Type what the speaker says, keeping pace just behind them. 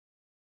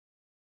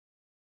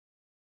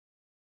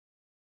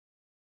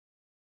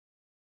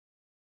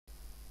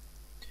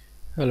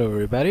Hello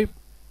everybody,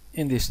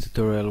 in this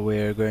tutorial we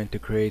are going to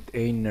create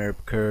a Nurb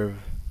curve.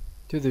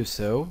 To do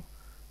so,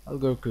 I'll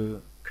go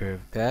to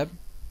Curve tab,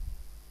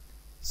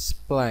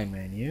 Spline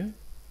menu,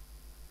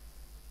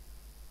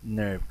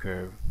 Nurb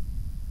curve.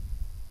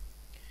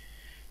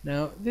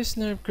 Now this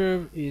Nurb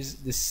curve is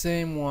the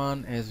same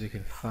one as we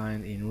can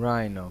find in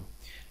Rhino.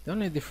 The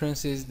only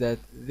difference is that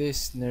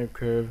this Nurb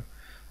curve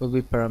will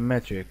be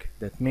parametric.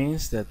 That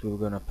means that we're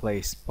gonna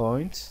place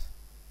points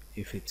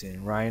if it's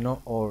in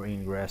Rhino or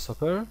in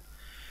Grasshopper,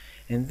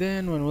 and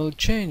then when we'll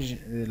change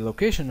the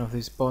location of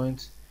these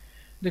points,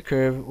 the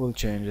curve will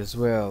change as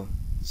well.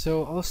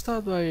 So I'll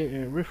start by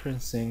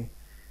referencing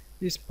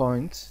these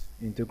points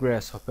into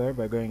Grasshopper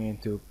by going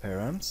into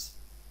Params,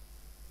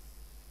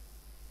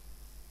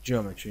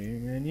 Geometry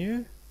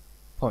menu,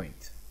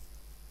 Point,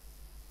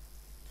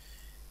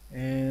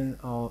 and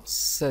I'll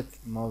set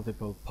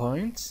multiple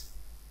points,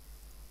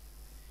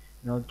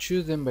 and I'll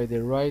choose them by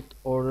the right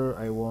order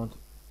I want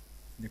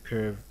the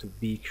curve to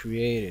be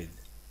created.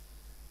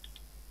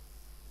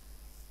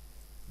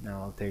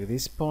 Now I'll take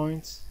these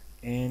points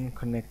and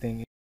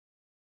connecting